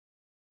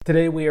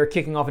Today we are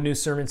kicking off a new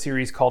sermon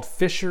series called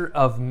Fisher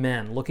of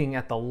Men, looking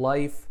at the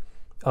life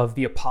of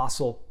the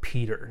Apostle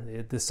Peter,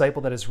 the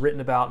disciple that is written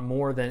about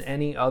more than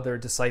any other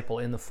disciple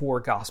in the four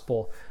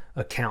gospel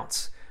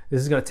accounts. This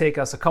is going to take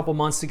us a couple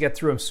months to get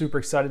through. I'm super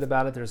excited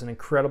about it. There's an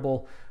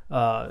incredible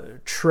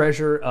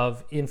treasure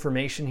of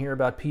information here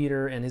about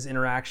Peter and his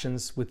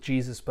interactions with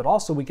Jesus, but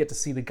also we get to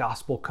see the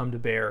gospel come to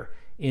bear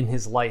in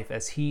his life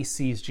as he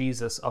sees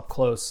Jesus up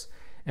close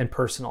and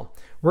personal.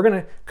 We're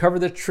going to cover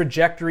the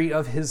trajectory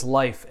of his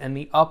life and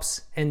the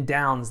ups and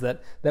downs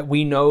that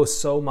we know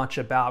so much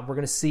about. We're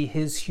going to see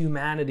his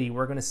humanity.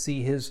 We're going to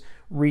see his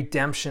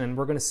redemption. And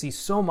we're going to see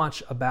so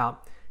much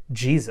about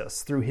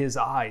Jesus through his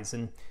eyes.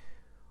 And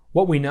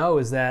what we know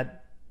is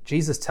that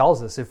Jesus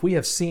tells us if we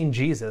have seen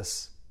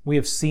Jesus, we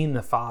have seen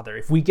the Father.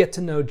 If we get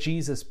to know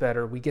Jesus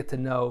better, we get to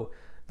know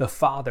the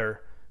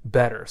Father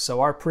better.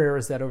 So our prayer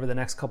is that over the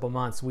next couple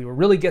months, we will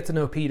really get to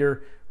know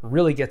Peter,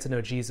 really get to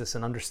know Jesus,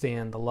 and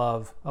understand the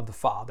love of the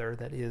Father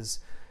that is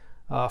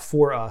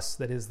for us,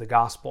 that is the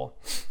gospel.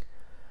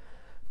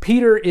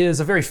 Peter is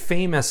a very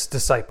famous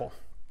disciple.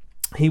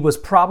 He was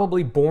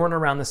probably born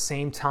around the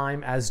same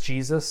time as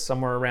Jesus,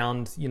 somewhere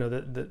around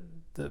the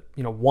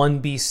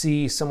 1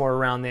 BC, somewhere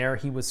around there.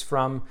 He was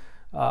from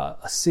a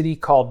city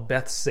called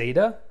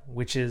Bethsaida,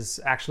 which is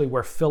actually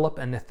where Philip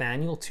and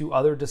Nathanael, two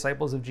other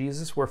disciples of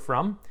Jesus, were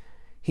from.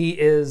 He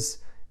is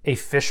a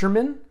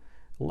fisherman,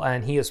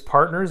 and he is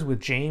partners with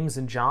James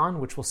and John,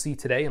 which we'll see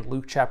today in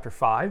Luke chapter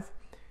 5.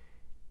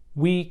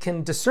 We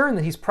can discern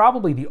that he's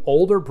probably the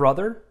older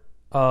brother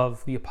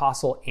of the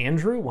apostle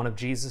Andrew, one of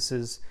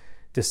Jesus's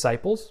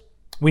disciples.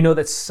 We know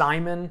that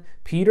Simon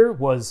Peter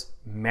was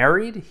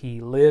married.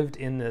 He lived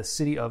in the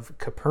city of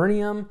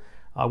Capernaum,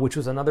 which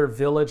was another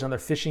village, another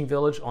fishing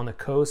village on the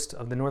coast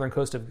of the northern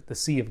coast of the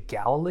Sea of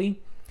Galilee.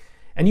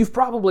 And you've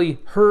probably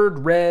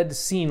heard, read,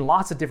 seen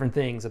lots of different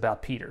things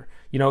about Peter.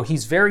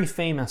 He's very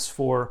famous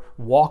for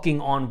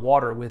walking on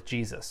water with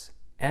Jesus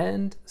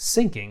and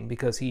sinking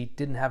because he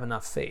didn't have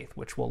enough faith,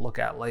 which we'll look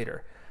at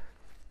later.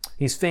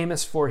 He's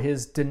famous for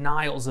his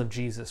denials of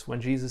Jesus when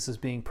Jesus is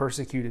being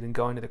persecuted and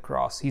going to the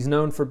cross. He's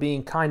known for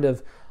being kind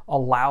of a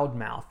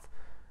loudmouth.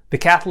 The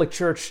Catholic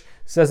Church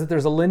says that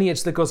there's a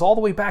lineage that goes all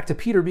the way back to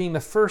Peter being the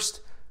first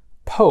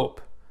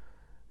pope.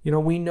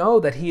 We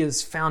know that he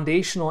is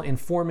foundational in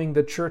forming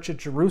the church at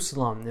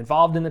Jerusalem,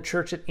 involved in the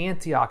church at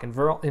Antioch,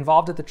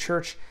 involved at the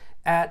church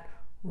at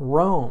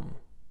Rome.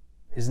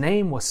 His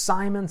name was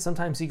Simon.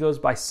 Sometimes he goes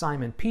by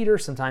Simon Peter.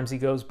 Sometimes he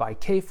goes by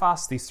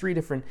Cephas, these three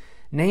different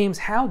names.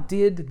 How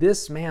did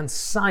this man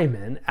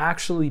Simon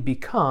actually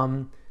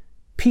become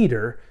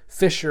Peter,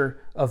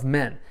 fisher of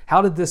men?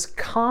 How did this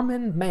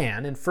common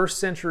man in first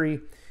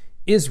century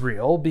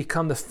Israel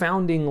become the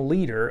founding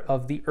leader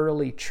of the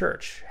early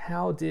church?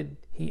 How did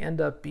he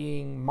end up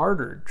being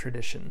martyred,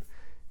 tradition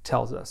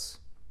tells us?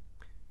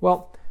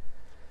 Well,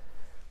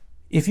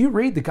 if you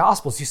read the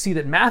Gospels, you see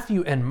that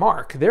Matthew and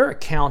Mark, their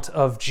account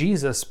of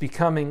Peter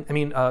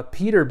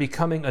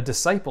becoming a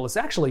disciple is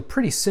actually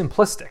pretty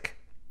simplistic.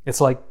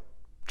 It's like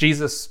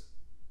Jesus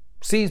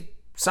sees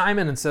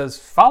Simon and says,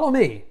 "Follow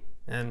me."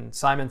 And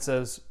Simon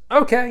says,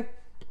 "Okay,"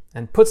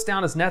 and puts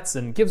down his nets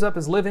and gives up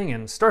his living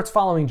and starts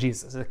following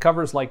Jesus. It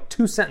covers like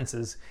 2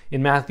 sentences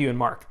in Matthew and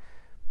Mark.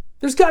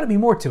 There's got to be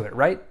more to it,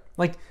 right?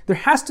 There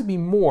has to be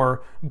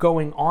more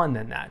going on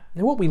than that.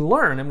 And what we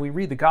learn, and we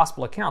read the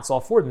gospel accounts, all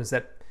four of them, is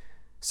that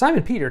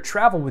Simon Peter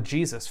traveled with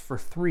Jesus for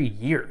 3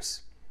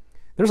 years.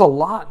 There's a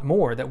lot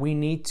more that we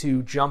need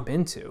to jump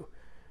into.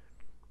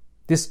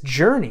 This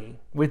journey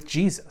with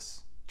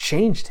Jesus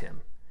changed him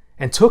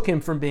and took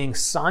him from being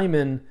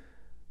Simon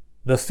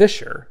the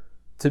fisher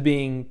to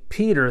being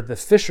Peter the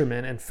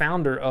fisherman and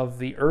founder of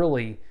the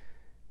early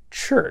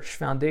church,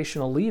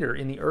 foundational leader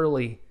in the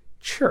early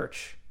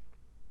church.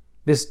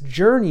 This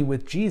journey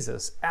with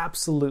Jesus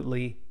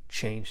absolutely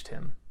changed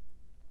him.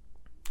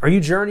 Are you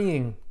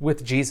journeying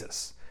with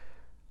Jesus?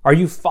 Are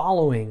you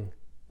following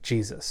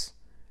Jesus?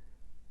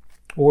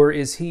 Or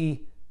is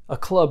he a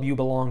club you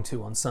belong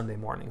to on Sunday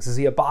mornings? Is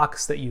he a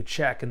box that you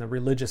check in the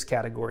religious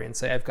category and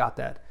say, "I've got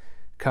that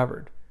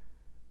covered"?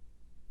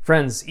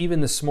 Friends,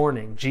 even this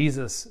morning,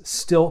 Jesus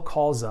still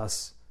calls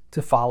us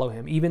to follow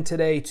him. Even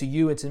today, to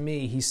you and to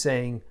me, he's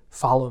saying,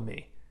 "Follow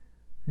me.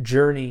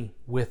 Journey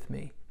with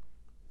me."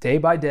 Day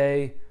by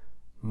day,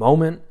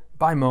 moment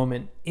by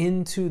moment,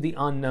 into the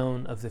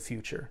unknown of the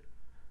future.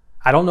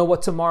 I don't know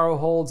what tomorrow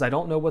holds. I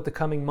don't know what the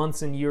coming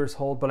months and years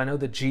hold, but I know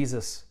that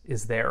Jesus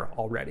is there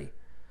already,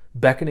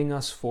 beckoning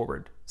us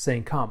forward,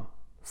 saying, "Come,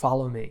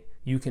 follow me.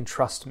 You can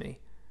trust me."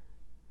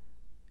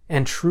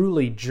 And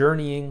truly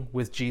journeying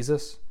with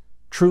Jesus,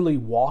 truly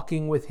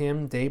walking with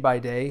him day by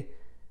day,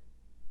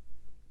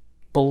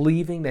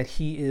 believing that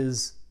he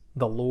is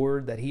the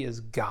Lord, that he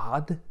is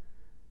God,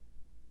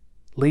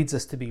 leads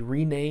us to be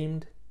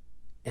renamed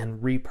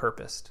and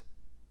repurposed.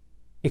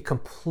 It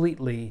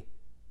completely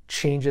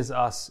changes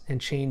us and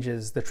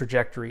changes the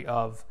trajectory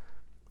of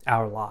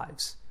our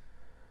lives.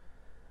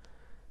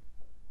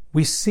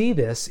 We see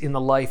this in the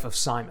life of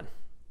Simon.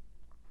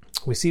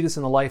 We see this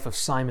in the life of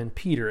Simon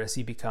Peter as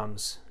he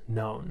becomes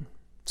known.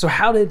 So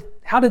how did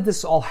how did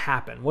this all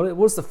happen? What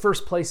was the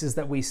first places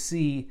that we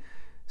see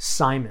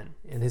Simon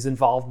and his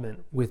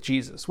involvement with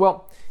Jesus?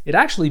 Well, it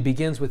actually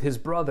begins with his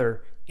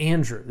brother,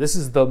 Andrew. This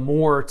is the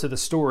more to the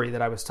story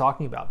that I was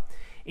talking about.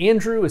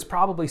 Andrew is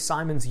probably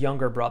Simon's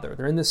younger brother.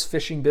 They're in this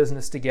fishing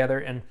business together,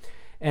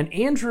 and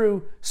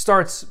Andrew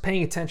starts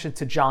paying attention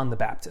to John the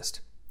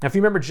Baptist. Now, if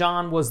you remember,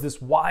 John was this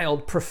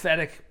wild,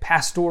 prophetic,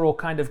 pastoral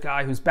kind of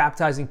guy who's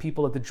baptizing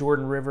people at the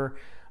Jordan River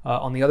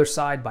on the other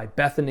side by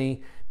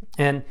Bethany.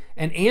 And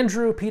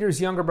Andrew, Peter's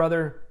younger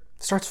brother,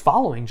 starts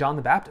following John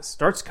the Baptist,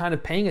 starts kind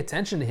of paying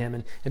attention to him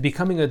and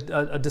becoming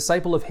a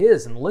disciple of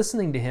his and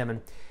listening to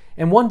him.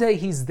 And one day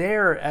he's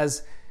there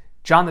as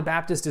John the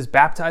Baptist is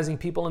baptizing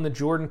people in the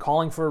Jordan,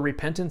 calling for a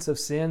repentance of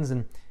sins,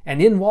 and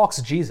in walks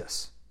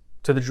Jesus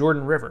to the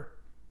Jordan River.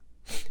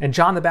 And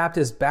John the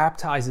Baptist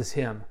baptizes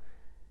him.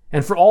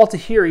 And for all to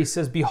hear, he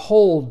says,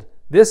 "Behold,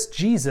 this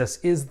Jesus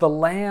is the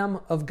Lamb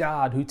of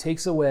God who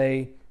takes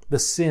away the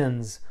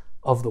sins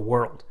of the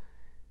world."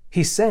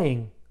 He's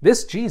saying,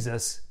 this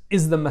Jesus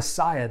is the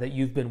Messiah that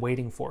you've been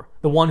waiting for,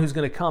 the one who's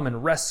going to come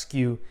and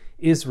rescue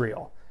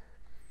Israel.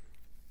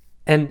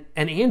 And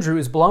Andrew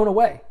is blown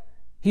away.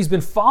 He's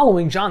been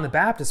following John the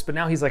Baptist, but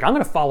now he's like, I'm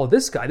going to follow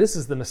this guy. This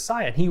is the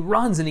Messiah. And he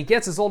runs and he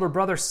gets his older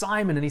brother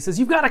Simon and he says,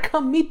 you've got to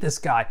come meet this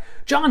guy.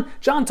 John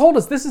told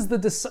us this is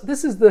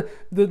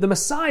the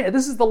Messiah.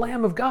 This is the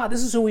Lamb of God.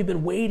 This is who we've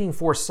been waiting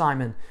for,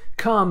 Simon.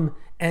 Come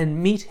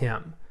and meet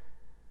him.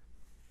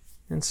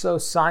 And so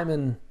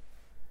Simon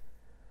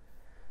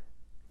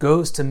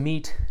goes to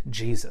meet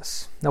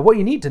Jesus. Now, what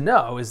you need to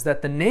know is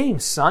that the name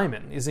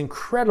Simon is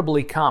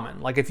incredibly common.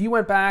 Like if you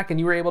went back and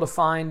you were able to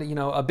find,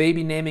 a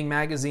baby naming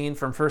magazine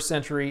from first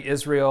century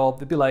Israel,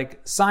 it'd be like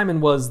Simon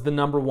was the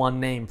number one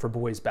name for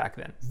boys back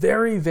then.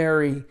 Very,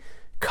 very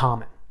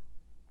common.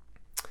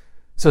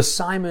 So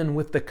Simon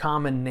with the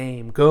common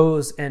name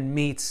goes and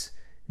meets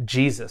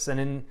Jesus. And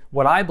in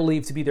what I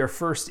believe to be their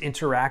first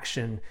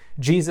interaction,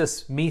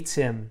 Jesus meets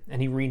him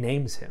and he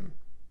renames him.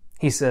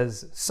 He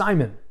says,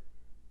 Simon,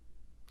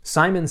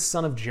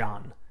 son of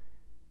John,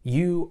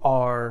 you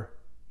are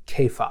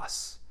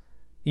Kephas.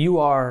 You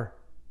are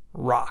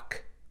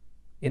rock.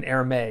 In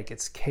Aramaic,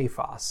 it's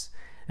Kephas.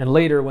 And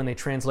later, when they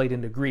translate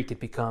into Greek, it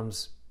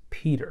becomes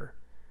Peter.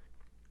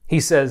 He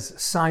says,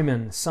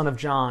 Simon, son of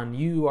John,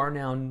 you are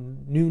now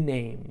new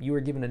name. You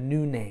are given a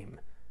new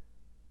name.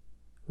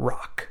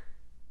 Rock.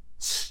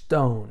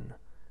 Stone.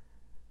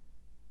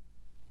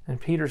 And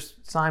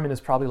Simon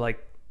is probably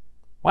like,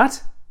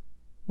 what?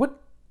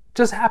 What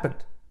just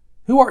happened?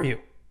 Who are you?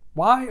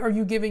 Why are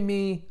you giving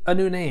me a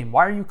new name?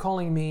 Why are you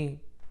calling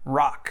me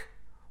Rock?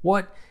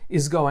 What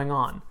is going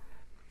on?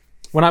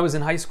 When I was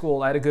in high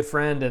school, I had a good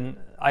friend, and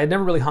I had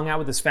never really hung out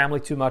with his family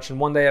too much. And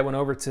one day I went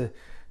over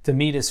to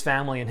meet his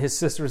family, and his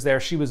sister was there.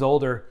 She was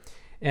older.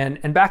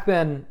 And back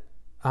then,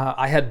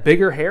 I had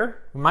bigger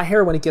hair. My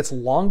hair, when it gets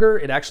longer,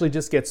 it actually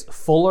just gets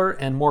fuller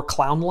and more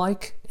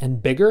clown-like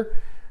and bigger,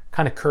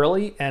 kind of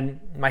curly. And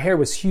my hair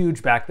was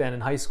huge back then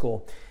in high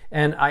school.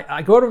 And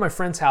I go to my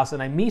friend's house,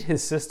 and I meet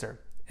his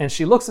sister. And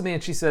she looks at me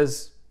and she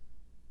says,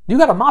 you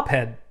got a mop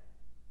head.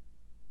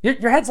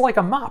 Your head's like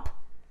a mop.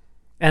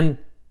 And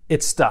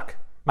it stuck.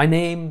 My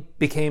name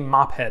became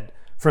Mophead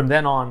from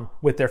then on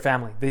with their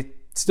family. They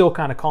still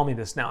kind of call me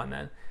this now and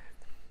then.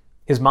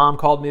 His mom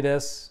called me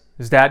this.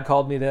 His dad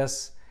called me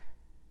this.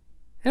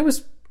 And it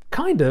was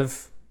kind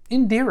of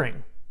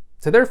endearing.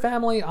 To their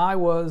family, I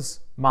was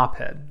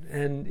Mophead.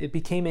 And it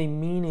became a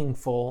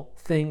meaningful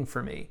thing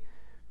for me.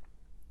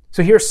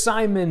 So here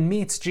Simon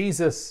meets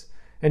Jesus.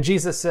 And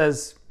Jesus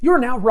says, you are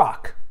now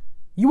Rock.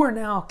 You are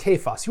now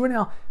Kephas. You are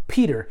now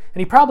Peter. And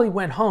he probably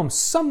went home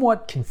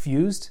somewhat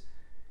confused,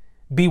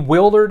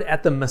 bewildered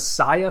at the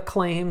Messiah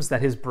claims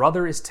that his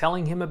brother is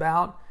telling him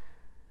about.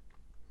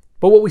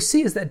 But what we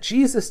see is that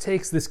Jesus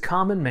takes this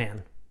common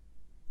man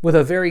with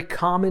a very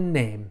common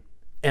name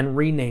and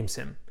renames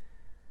him.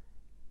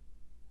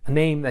 A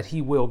name that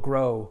he will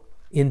grow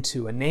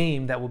into, a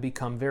name that will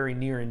become very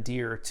near and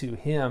dear to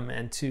him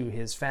and to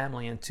his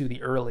family and to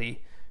the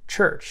early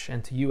church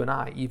and to you and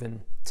I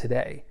even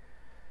today.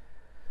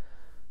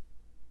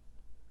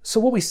 So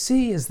what we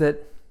see is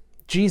that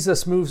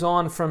Jesus moves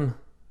on from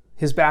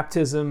his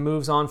baptism,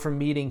 moves on from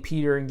meeting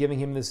Peter and giving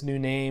him this new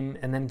name,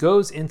 and then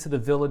goes into the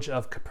village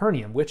of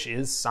Capernaum, which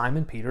is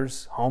Simon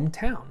Peter's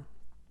hometown.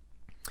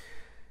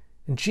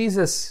 And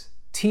Jesus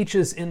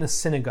teaches in the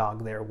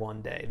synagogue there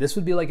one day. This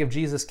would be like if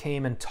Jesus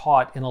came and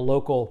taught in a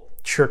local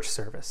church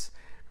service.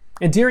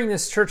 And during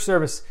this church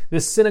service,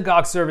 this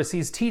synagogue service,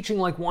 he's teaching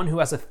like one who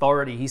has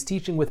authority. He's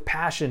teaching with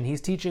passion.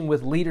 He's teaching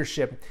with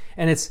leadership.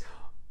 And it's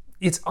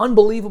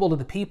unbelievable to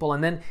the people.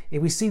 And then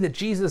we see that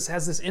Jesus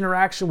has this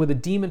interaction with a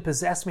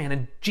demon-possessed man,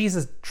 and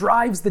Jesus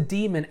drives the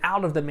demon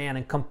out of the man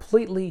and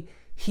completely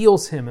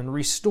heals him and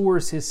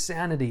restores his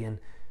sanity. And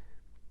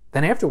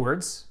then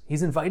afterwards,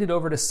 he's invited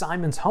over to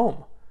Simon's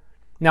home.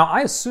 Now,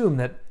 I assume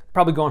that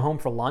probably going home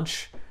for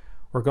lunch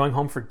or going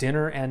home for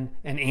dinner, and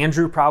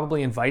Andrew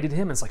probably invited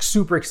him. It's like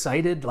super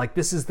excited, like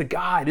this is the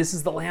guy, this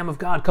is the Lamb of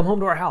God, come home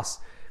to our house.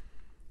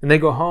 And they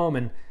go home,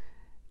 and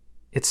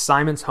It's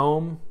Simon's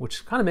home,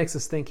 which kind of makes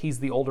us think he's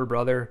the older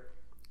brother.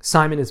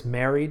 Simon is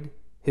married.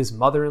 His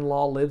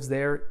mother-in-law lives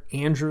there.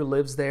 Andrew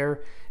lives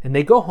there. And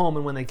they go home,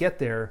 and when they get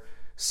there,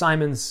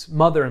 Simon's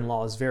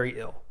mother-in-law is very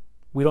ill.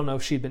 We don't know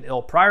if she'd been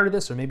ill prior to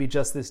this or maybe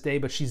just this day,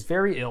 but she's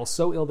very ill,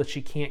 so ill that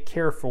she can't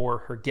care for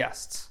her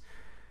guests.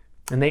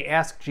 And they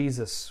ask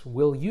Jesus,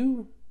 will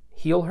you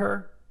heal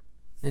her?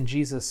 And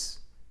Jesus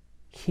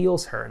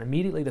heals her. And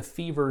immediately the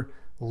fever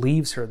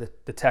leaves her,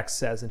 the text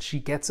says, and she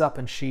gets up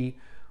and she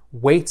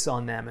waits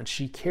on them and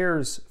she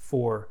cares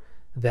for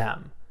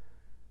them.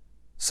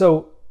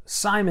 So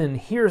Simon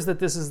hears that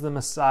this is the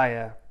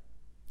Messiah,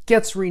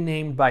 gets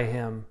renamed by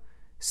him,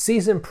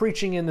 sees him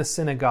preaching in the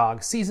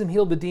synagogue, sees him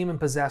heal the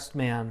demon-possessed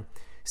man,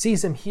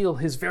 sees him heal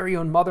his very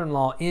own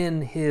mother-in-law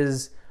in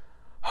his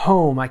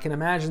home. I can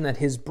imagine that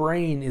his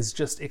brain is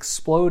just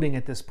exploding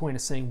at this point,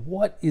 of saying,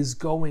 what is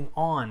going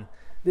on?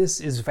 This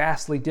is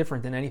vastly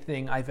different than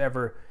anything I've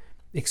ever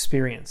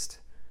experienced.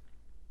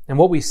 And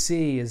what we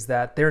see is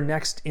that their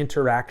next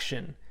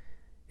interaction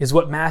is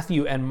what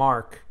Matthew and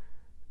Mark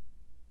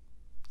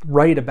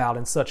write about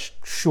in such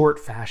short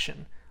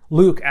fashion.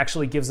 Luke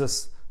actually gives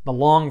us the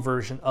long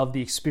version of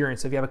the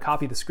experience. If you have a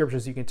copy of the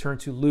scriptures, you can turn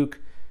to Luke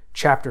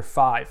chapter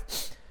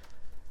 5.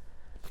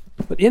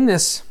 But in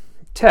this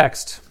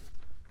text,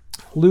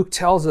 Luke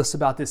tells us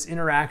about this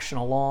interaction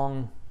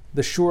along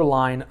the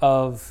shoreline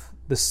of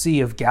the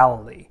Sea of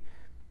Galilee.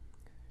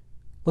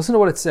 Listen to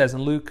what it says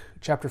in Luke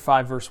chapter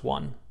 5, verse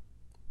 1.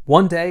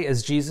 One day,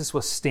 as Jesus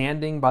was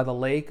standing by the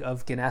lake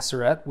of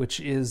Gennesaret, which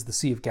is the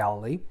Sea of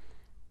Galilee,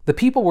 the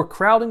people were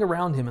crowding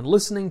around him and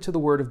listening to the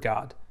word of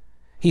God.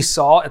 He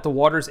saw at the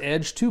water's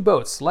edge 2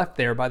 boats left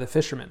there by the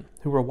fishermen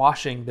who were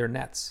washing their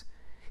nets.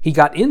 He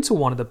got into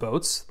one of the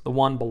boats, the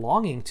one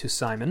belonging to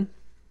Simon,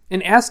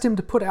 and asked him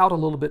to put out a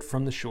little bit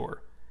from the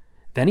shore.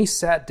 Then he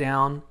sat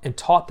down and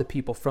taught the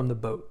people from the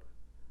boat.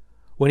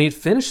 When he had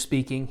finished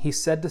speaking, he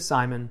said to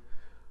Simon,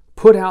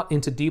 "Put out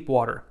into deep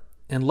water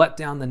and let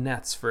down the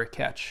nets for a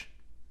catch."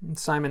 And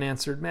Simon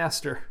answered,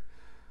 "Master,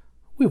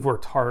 we've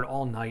worked hard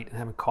all night and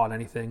haven't caught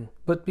anything,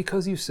 but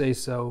because you say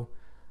so,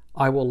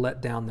 I will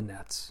let down the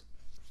nets."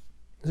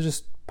 Let's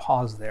just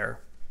pause there.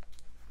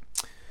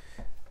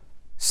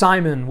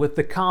 Simon, with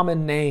the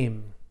common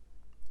name,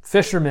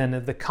 fisherman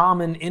of the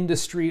common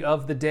industry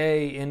of the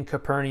day in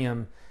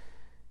Capernaum,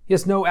 he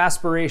has no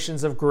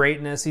aspirations of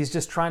greatness. He's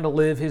just trying to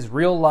live his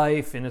real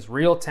life in his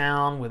real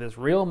town with his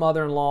real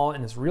mother-in-law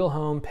in his real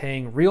home,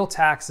 paying real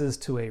taxes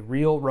to a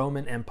real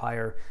Roman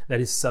Empire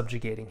that is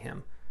subjugating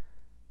him.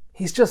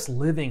 He's just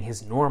living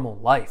his normal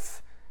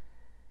life.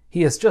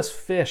 He has just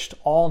fished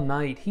all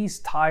night. He's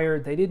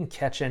tired. They didn't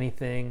catch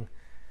anything.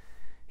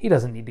 He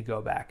doesn't need to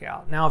go back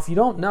out. Now, if you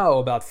don't know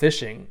about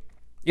fishing,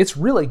 it's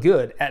really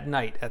good at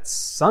night, at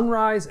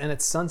sunrise and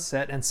at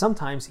sunset, and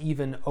sometimes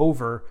even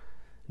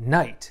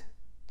overnight.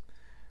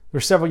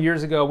 Several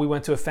years ago, we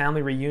went to a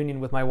family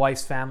reunion with my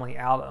wife's family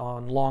out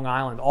on Long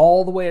Island,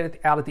 all the way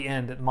out at the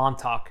end at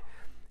Montauk.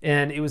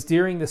 And it was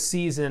during the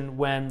season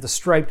when the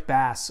striped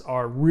bass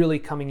are really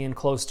coming in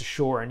close to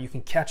shore and you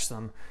can catch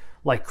them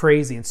like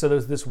crazy. And so there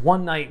was this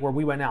one night where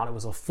we went out. It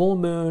was a full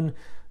moon.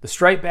 The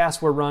striped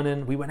bass were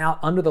running. We went out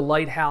under the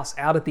lighthouse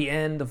out at the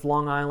end of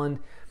Long Island,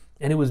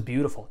 and it was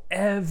beautiful.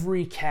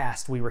 Every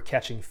cast we were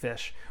catching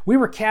fish. We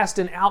were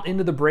casting out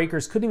into the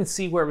breakers, couldn't even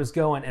see where it was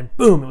going, and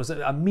boom, it was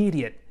an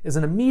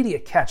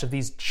immediate catch of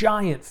these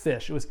giant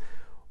fish. It was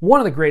one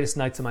of the greatest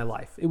nights of my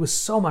life. It was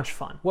so much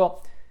fun.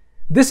 Well,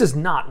 this is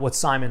not what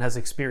Simon has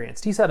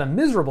experienced. He's had a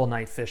miserable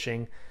night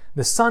fishing.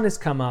 The sun has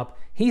come up.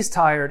 He's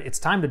tired. It's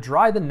time to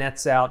dry the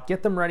nets out,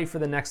 get them ready for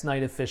the next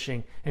night of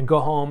fishing, and go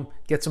home,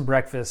 get some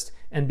breakfast,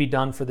 and be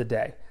done for the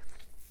day.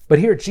 But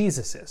here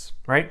Jesus is,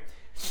 right?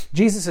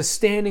 Jesus is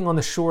standing on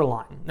the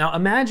shoreline. Now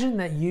imagine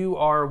that you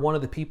are one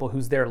of the people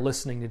who's there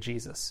listening to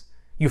Jesus.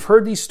 You've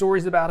heard these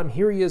stories about him.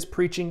 Here he is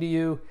preaching to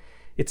you.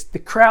 The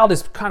crowd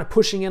is kind of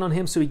pushing in on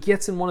him, so he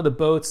gets in one of the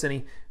boats,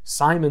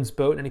 Simon's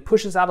boat, and he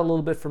pushes out a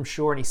little bit from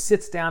shore, and he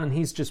sits down and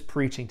he's just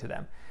preaching to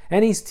them.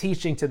 And he's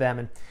teaching to them.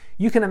 And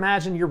you can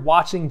imagine you're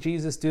watching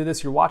Jesus do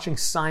this. You're watching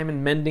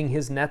Simon mending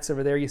his nets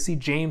over there. You see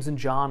James and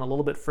John a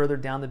little bit further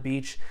down the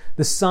beach.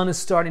 The sun is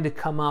starting to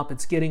come up.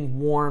 It's getting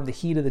warm. The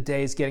heat of the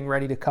day is getting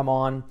ready to come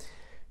on.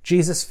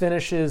 Jesus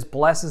finishes,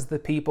 blesses the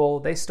people.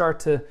 They start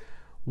to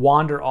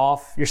wander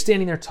off. You're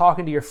standing there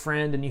talking to your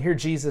friend, and you hear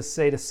Jesus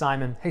say to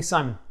Simon, "Hey,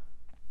 Simon,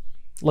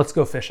 let's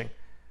go fishing.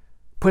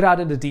 Put out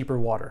into deeper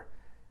water."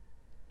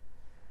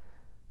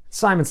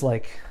 Simon's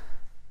like,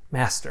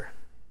 "Master."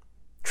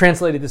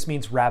 Translated, this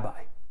means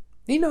rabbi.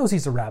 He knows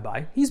he's a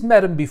rabbi. He's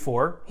met him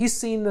before. He's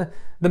seen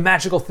the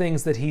magical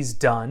things that he's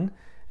done. And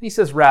he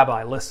says,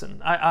 "Rabbi,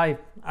 listen, I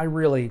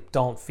really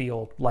don't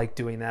feel like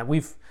doing that.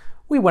 We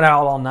went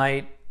out all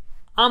night.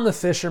 I'm the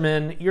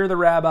fisherman. You're the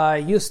rabbi.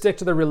 You stick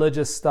to the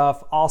religious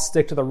stuff. I'll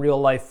stick to the real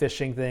life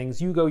fishing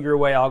things. You go your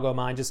way, I'll go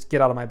mine. Just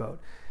get out of my boat."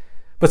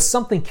 But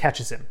something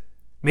catches him.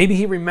 Maybe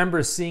he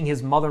remembers seeing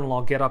his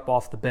mother-in-law get up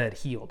off the bed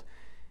healed.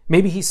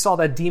 Maybe he saw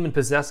that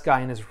demon-possessed guy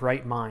in his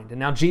right mind. And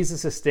now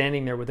Jesus is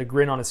standing there with a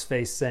grin on his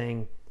face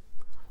saying,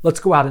 "Let's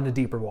go out into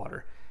deeper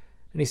water."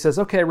 And he says,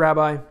 okay,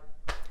 Rabbi,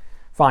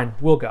 fine,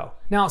 we'll go.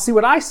 Now, see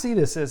what I see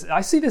this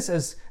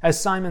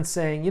as Simon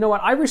saying, you know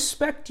what, I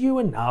respect you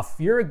enough.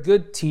 You're a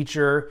good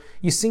teacher.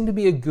 You seem to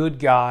be a good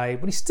guy,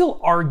 but he's still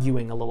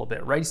arguing a little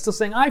bit, right? He's still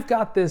saying, I've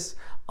got this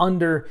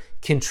under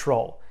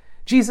control.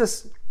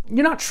 Jesus,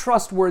 you're not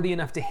trustworthy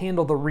enough to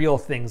handle the real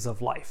things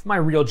of life. My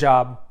real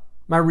job,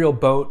 my real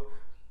boat,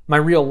 my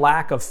real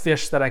lack of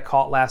fish that I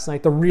caught last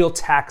night, the real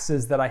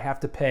taxes that I have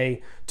to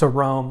pay to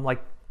Rome.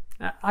 Like,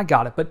 I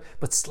got it.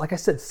 But like I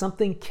said,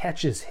 something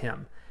catches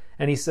him.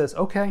 And he says,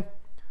 okay,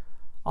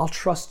 I'll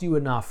trust you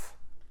enough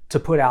to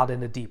put out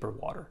into deeper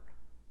water.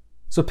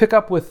 So pick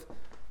up with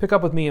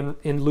me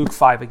in Luke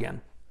 5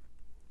 again.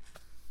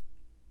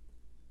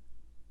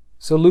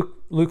 So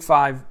Luke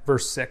 5,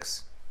 verse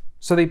 6.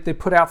 So they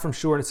put out from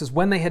shore, and it says,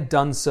 when they had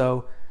done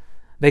so,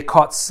 they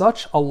caught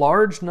such a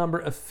large number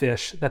of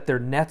fish that their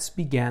nets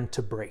began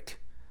to break.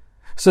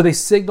 So they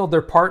signaled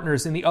their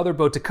partners in the other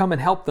boat to come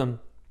and help them.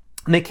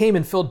 And they came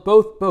and filled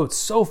both boats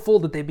so full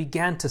that they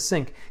began to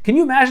sink. Can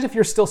you imagine if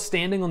you're still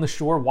standing on the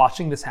shore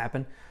watching this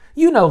happen?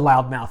 You know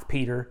loudmouth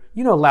Peter.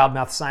 You know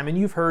loudmouth Simon.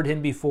 You've heard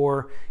him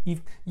before.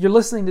 You're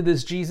listening to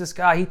this Jesus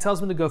guy. He tells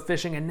them to go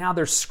fishing, and now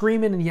they're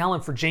screaming and yelling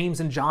for James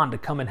and John to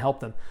come and help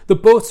them.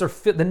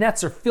 The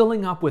nets are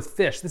filling up with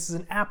fish. This is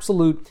an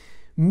absolute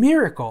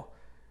miracle.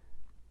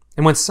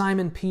 And when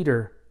Simon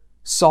Peter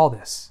saw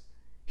this,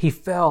 he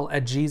fell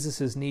at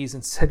Jesus' knees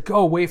and said,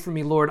 go away from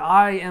me, Lord.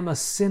 I am a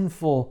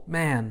sinful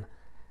man.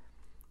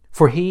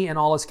 For he and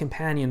all his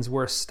companions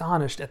were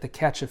astonished at the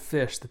catch of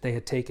fish that they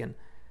had taken.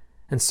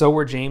 And so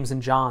were James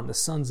and John, the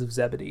sons of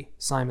Zebedee,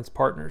 Simon's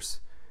partners.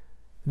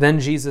 Then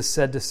Jesus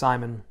said to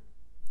Simon,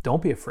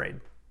 don't be afraid.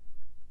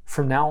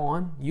 From now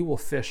on, you will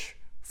fish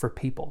for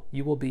people.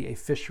 You will be a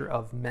fisher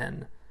of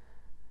men.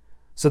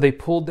 So they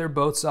pulled their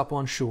boats up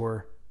on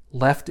shore,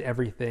 left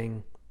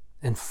everything,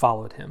 and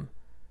followed him.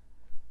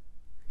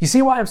 You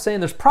see why I'm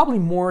saying there's probably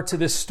more to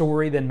this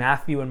story than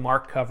Matthew and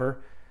Mark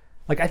cover?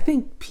 Like, I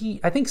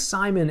think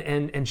Simon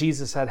and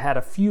Jesus had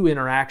a few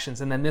interactions,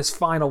 and then this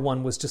final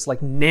one was just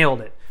like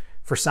nailed it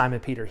for Simon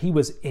Peter. He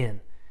was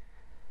in.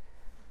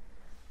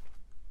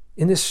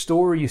 In this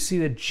story, you see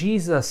that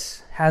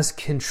Jesus has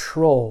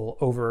control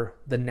over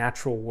the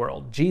natural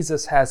world.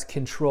 Jesus has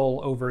control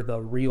over the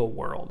real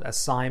world, as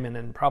Simon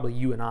and probably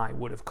you and I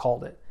would have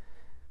called it.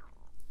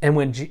 And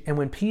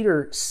when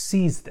Peter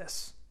sees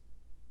this,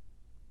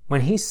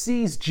 when he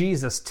sees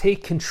Jesus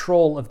take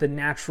control of the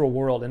natural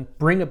world and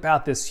bring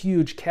about this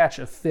huge catch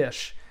of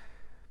fish,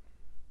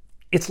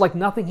 it's like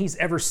nothing he's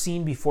ever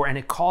seen before, and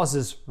it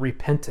causes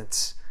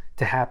repentance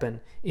to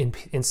happen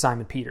in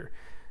Simon Peter.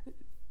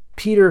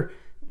 Peter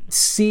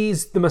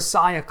sees the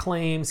Messiah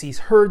claims, he's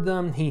heard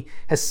them, he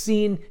has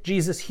seen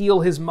Jesus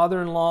heal his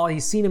mother-in-law,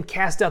 he's seen him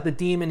cast out the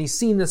demon, he's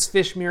seen this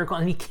fish miracle,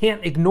 and he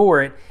can't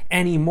ignore it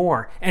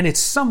anymore. And it's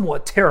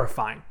somewhat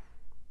terrifying.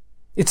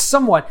 It's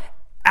somewhat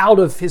out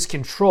of his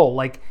control.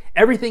 Like,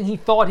 everything he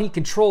thought he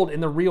controlled in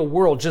the real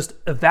world just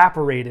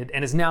evaporated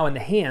and is now in the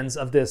hands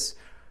of this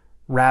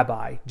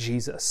rabbi,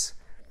 Jesus.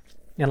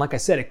 And like I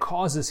said, it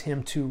causes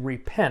him to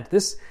repent.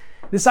 This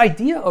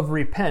idea of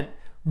repent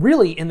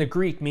really in the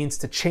Greek means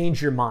to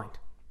change your mind,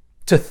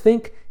 to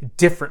think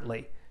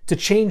differently, to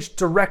change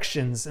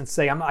directions and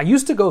say, I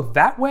used to go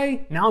that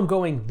way, now I'm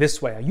going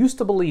this way. I used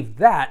to believe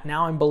that,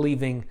 now I'm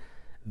believing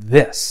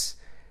this.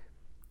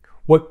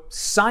 What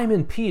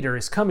Simon Peter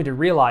is coming to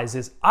realize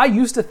is, I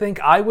used to think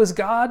I was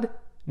God,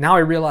 now I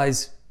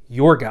realize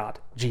you're God,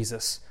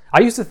 Jesus.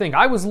 I used to think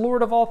I was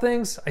Lord of all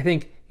things, I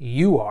think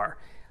you are.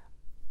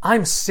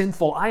 I'm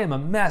sinful, I am a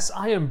mess,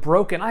 I am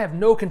broken, I have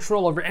no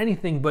control over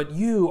anything, but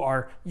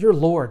you're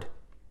Lord.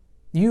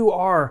 You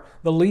are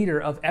the leader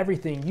of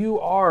everything. You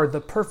are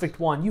the perfect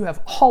one. You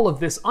have all of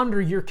this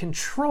under your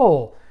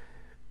control.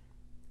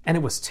 And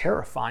it was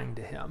terrifying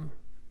to him.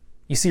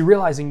 You see,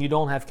 realizing you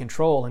don't have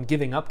control and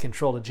giving up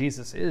control to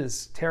Jesus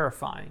is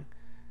terrifying.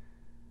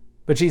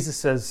 But Jesus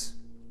says,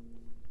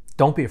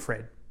 don't be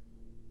afraid.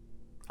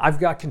 I've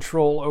got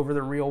control over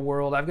the real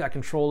world. I've got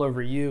control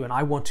over you, and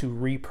I want to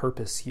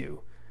repurpose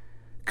you.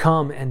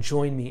 Come and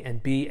join me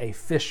and be a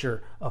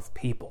fisher of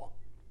people.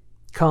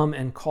 Come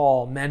and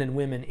call men and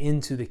women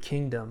into the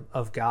kingdom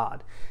of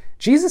God.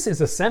 Jesus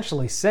is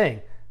essentially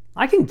saying,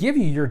 I can give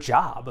you your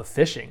job of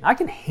fishing. I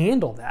can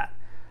handle that.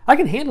 I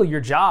can handle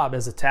your job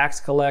as a tax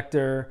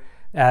collector,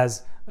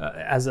 as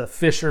a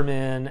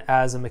fisherman,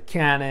 as a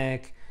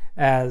mechanic,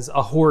 as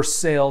a horse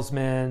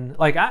salesman.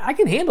 Like, I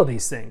can handle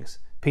these things,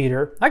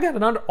 Peter. I got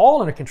it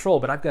all under control,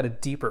 but I've got a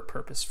deeper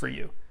purpose for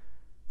you.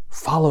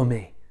 Follow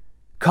me.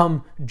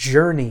 Come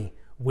journey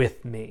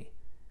with me.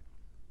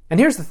 And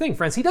here's the thing,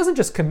 friends. He doesn't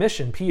just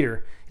commission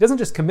Peter. He doesn't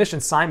just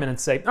commission Simon and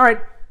say, all right,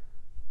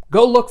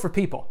 go look for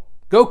people.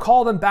 Go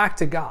call them back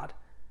to God.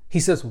 He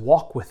says,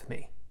 walk with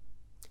me.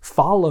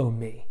 Follow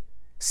me.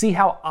 See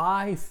how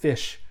I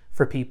fish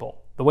for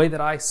people. The way that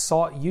I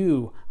sought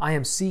you, I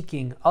am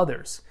seeking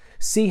others.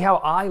 See how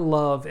I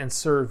love and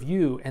serve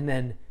you, and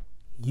then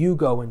you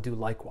go and do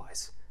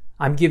likewise.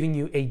 I'm giving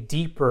you a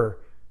deeper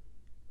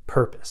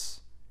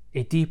purpose,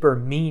 a deeper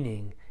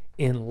meaning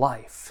in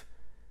life.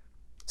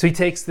 So he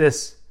takes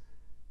this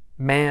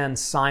man,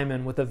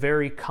 Simon, with a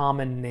very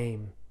common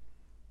name,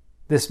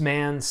 this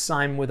man,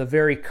 Simon, with a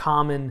very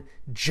common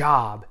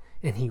job,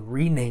 and he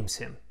renames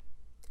him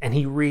and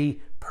he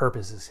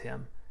repurposes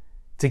him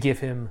to give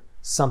him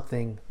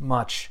something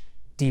much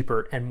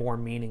deeper and more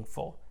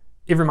meaningful.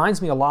 It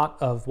reminds me a lot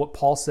of what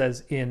Paul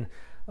says in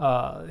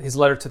his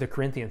letter to the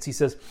Corinthians. He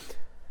says,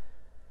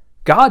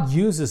 God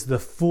uses the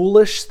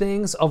foolish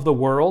things of the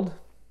world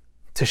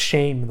to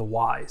shame the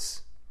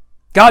wise.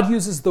 God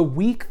uses the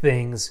weak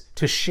things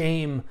to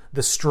shame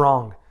the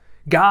strong.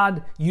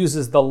 God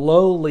uses the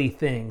lowly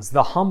things,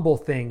 the humble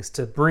things,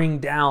 to bring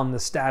down the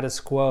status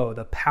quo,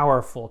 the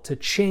powerful, to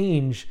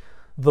change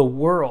the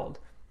world.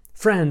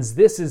 Friends,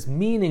 this is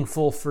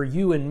meaningful for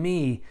you and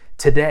me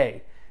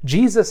today.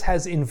 Jesus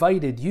has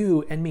invited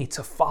you and me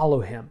to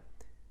follow him.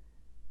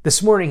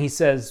 This morning he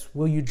says,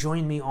 will you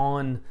join me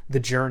on the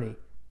journey?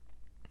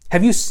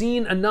 Have you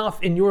seen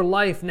enough in your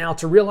life now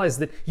to realize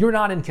that you're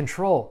not in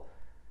control?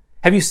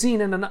 Have you seen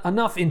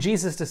enough in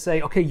Jesus to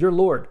say, okay, you're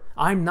Lord,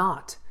 I'm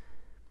not?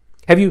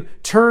 Have you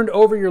turned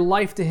over your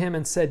life to him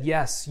and said,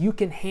 yes, you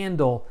can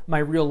handle my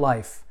real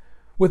life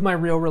with my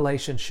real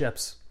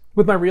relationships,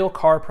 with my real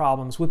car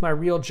problems, with my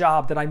real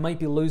job that I might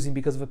be losing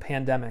because of a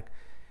pandemic?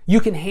 You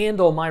can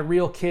handle my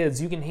real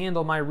kids. You can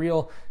handle my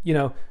real,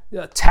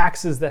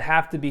 taxes that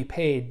have to be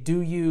paid.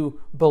 Do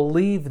you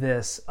believe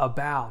this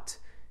about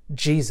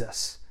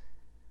Jesus?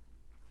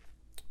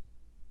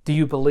 Do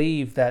you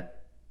believe that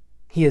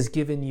he has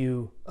given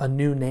you a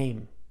new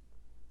name?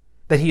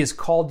 That he has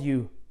called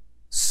you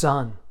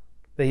son?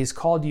 That he's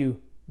called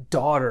you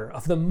daughter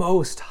of the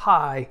Most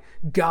High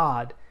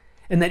God?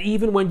 And that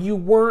even when you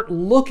weren't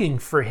looking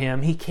for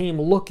him, he came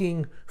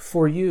looking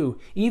for you.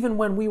 Even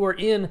when we were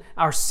in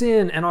our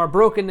sin and our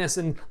brokenness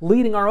and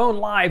leading our own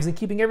lives and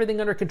keeping everything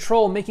under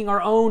control, making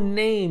our own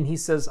name, he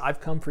says,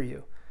 I've come for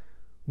you.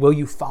 Will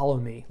you follow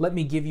me? Let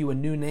me give you a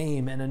new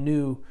name and a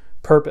new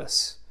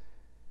purpose.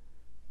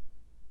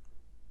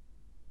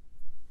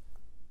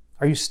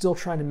 Are you still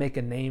trying to make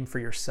a name for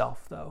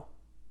yourself, though?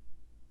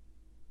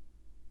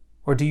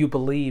 Or do you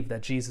believe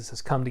that Jesus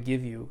has come to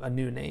give you a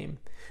new name?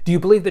 Do you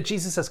believe that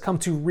Jesus has come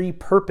to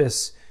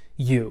repurpose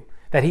you?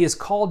 That he has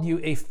called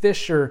you a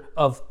fisher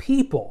of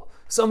people?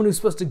 Someone who's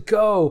supposed to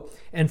go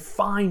and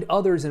find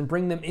others and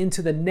bring them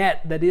into the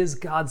net that is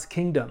God's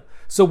kingdom.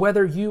 So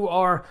whether you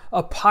are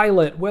a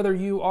pilot, whether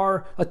you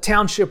are a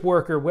township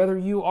worker, whether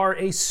you are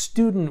a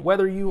student,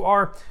 whether you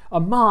are a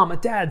mom, a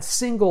dad,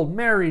 single,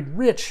 married,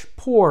 rich,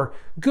 poor,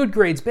 good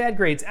grades, bad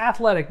grades,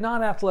 athletic,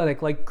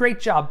 non-athletic, like great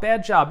job,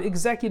 bad job,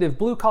 executive,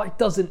 blue collar, it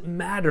doesn't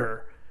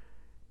matter.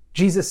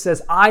 Jesus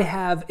says, I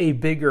have a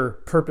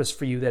bigger purpose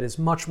for you that is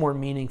much more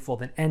meaningful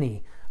than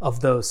any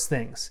of those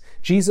things.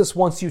 Jesus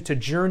wants you to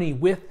journey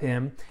with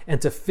him and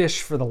to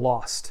fish for the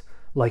lost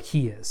like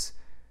he is.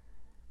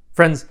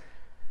 Friends,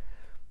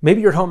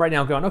 maybe you're at home right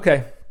now going,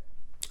 okay,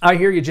 I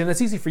hear you, Jim.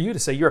 That's easy for you to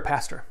say. You're a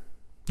pastor.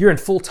 You're in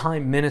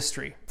full-time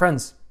ministry.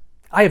 Friends,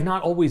 I have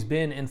not always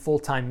been in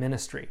full-time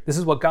ministry. This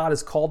is what God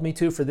has called me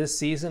to for this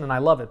season, and I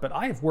love it. But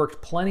I have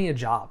worked plenty of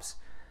jobs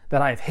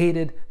that I have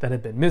hated, that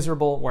have been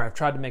miserable, where I've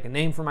tried to make a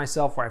name for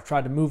myself, where I've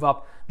tried to move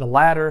up the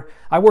ladder.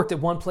 I worked at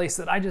one place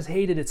that I just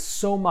hated it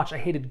so much. I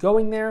hated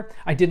going there.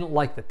 I didn't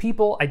like the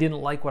people. I didn't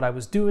like what I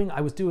was doing.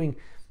 I was doing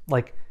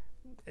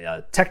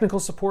technical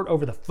support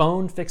over the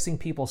phone, fixing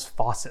people's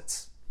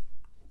faucets.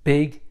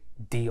 Big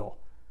deal.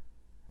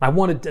 I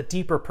wanted a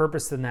deeper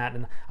purpose than that.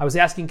 And I was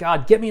asking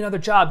God, get me another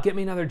job, get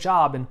me another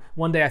job. And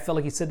one day I felt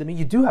like he said to me,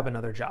 you do have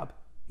another job.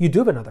 You do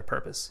have another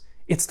purpose.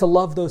 It's to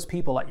love those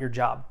people at your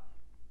job.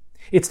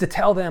 It's to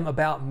tell them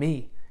about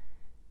me.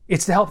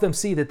 It's to help them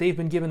see that they've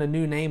been given a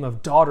new name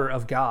of daughter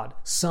of God,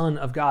 son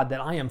of God, that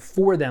I am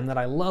for them, that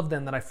I love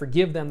them, that I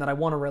forgive them, that I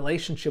want a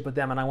relationship with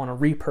them, and I want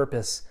to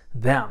repurpose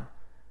them.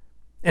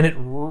 And it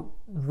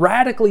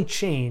radically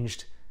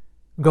changed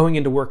going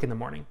into work in the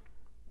morning.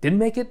 Didn't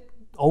make it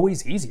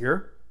always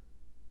easier.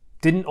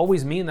 Didn't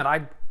always mean that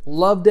I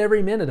loved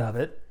every minute of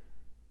it.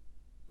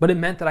 But it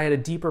meant that I had a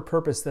deeper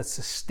purpose that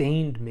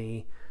sustained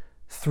me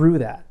through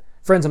that.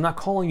 Friends, I'm not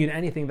calling you to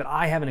anything that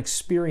I haven't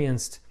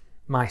experienced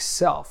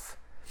myself.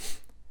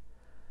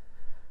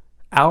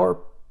 Our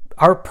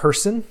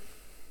person,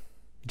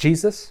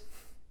 Jesus,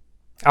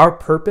 our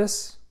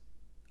purpose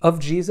of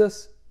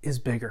Jesus is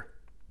bigger.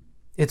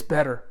 It's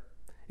better.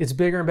 It's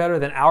bigger and better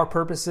than our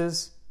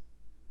purposes,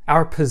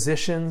 our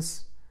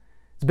positions.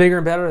 It's bigger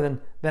and better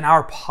than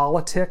our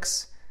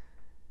politics.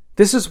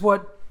 This is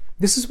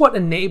what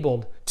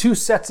enabled two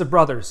sets of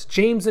brothers,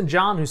 James and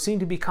John, who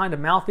seemed to be kind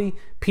of mouthy,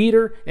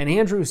 Peter and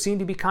Andrew, who seemed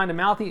to be kind of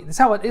mouthy.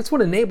 It's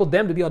what enabled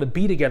them to be able to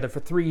be together for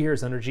 3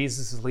 years under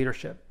Jesus'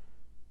 leadership.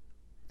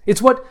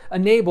 It's what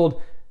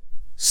enabled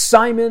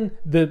Simon,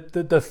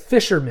 the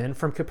fisherman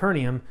from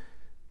Capernaum,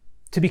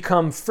 to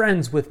become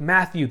friends with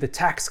Matthew, the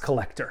tax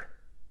collector,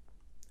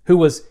 who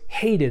was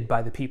hated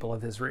by the people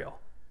of Israel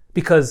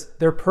because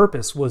their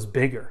purpose was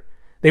bigger.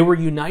 They were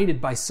united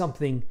by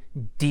something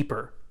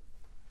deeper.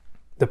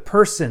 The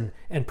person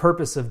and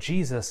purpose of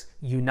Jesus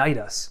unite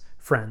us,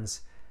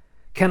 friends.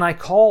 Can I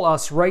call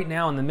us right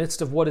now in the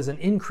midst of what is an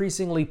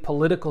increasingly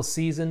political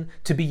season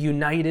to be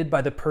united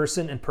by the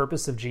person and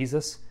purpose of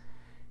Jesus?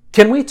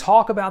 Can we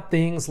talk about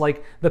things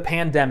like the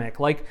pandemic,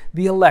 like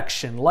the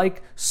election,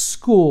 like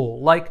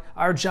school, like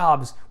our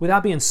jobs,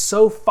 without being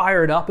so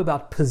fired up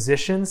about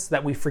positions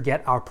that we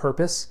forget our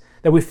purpose,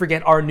 that we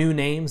forget our new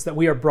names, that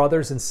we are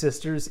brothers and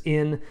sisters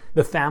in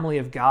the family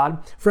of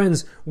God?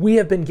 Friends, we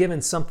have been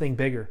given something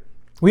bigger.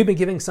 We've been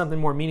given something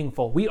more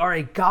meaningful. We are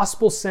a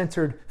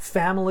gospel-centered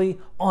family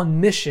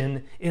on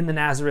mission in the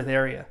Nazareth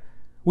area.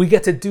 We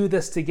get to do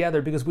this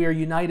together because we are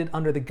united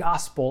under the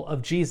gospel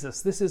of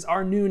Jesus. This is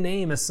our new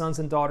name as sons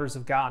and daughters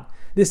of God.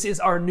 This is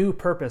our new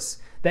purpose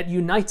that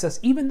unites us,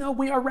 even though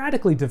we are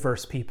radically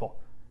diverse people.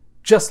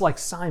 Just like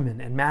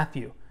Simon and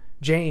Matthew,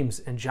 James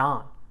and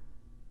John.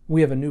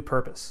 We have a new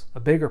purpose, a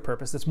bigger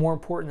purpose that's more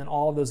important than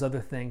all of those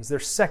other things. They're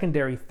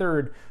secondary,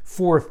 third,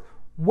 fourth,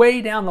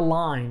 way down the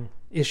line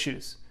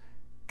issues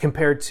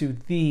compared to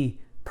the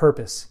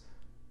purpose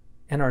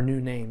and our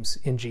new names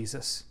in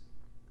Jesus.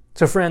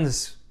 So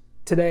friends,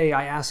 today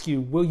I ask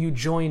you, will you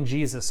join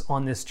Jesus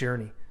on this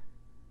journey?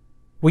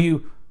 Will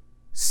you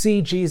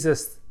see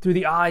Jesus through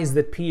the eyes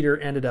that Peter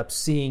ended up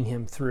seeing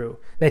him through,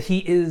 that he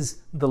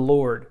is the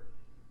Lord?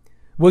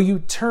 Will you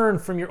turn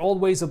from your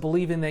old ways of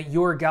believing that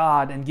you're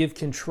God and give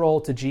control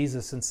to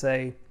Jesus and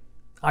say,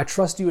 I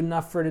trust you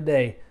enough for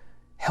today.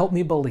 Help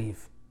me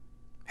believe.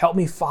 Help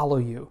me follow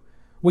you.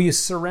 Will you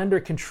surrender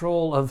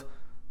control of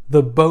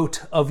the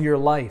boat of your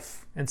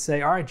life and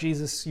say, all right,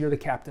 Jesus, you're the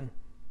captain.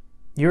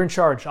 You're in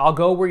charge. I'll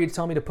go where you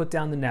tell me to put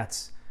down the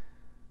nets.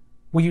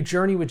 Will you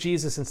journey with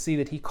Jesus and see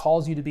that he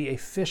calls you to be a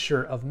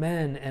fisher of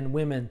men and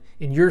women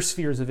in your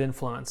spheres of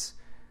influence,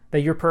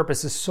 that your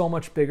purpose is so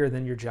much bigger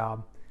than your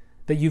job,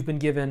 that you've been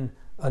given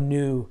a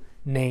new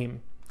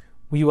name?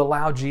 Will you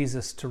allow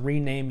Jesus to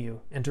rename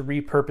you and to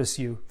repurpose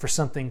you for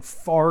something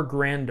far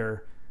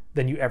grander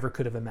than you ever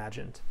could have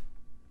imagined?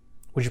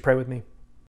 Would you pray with me?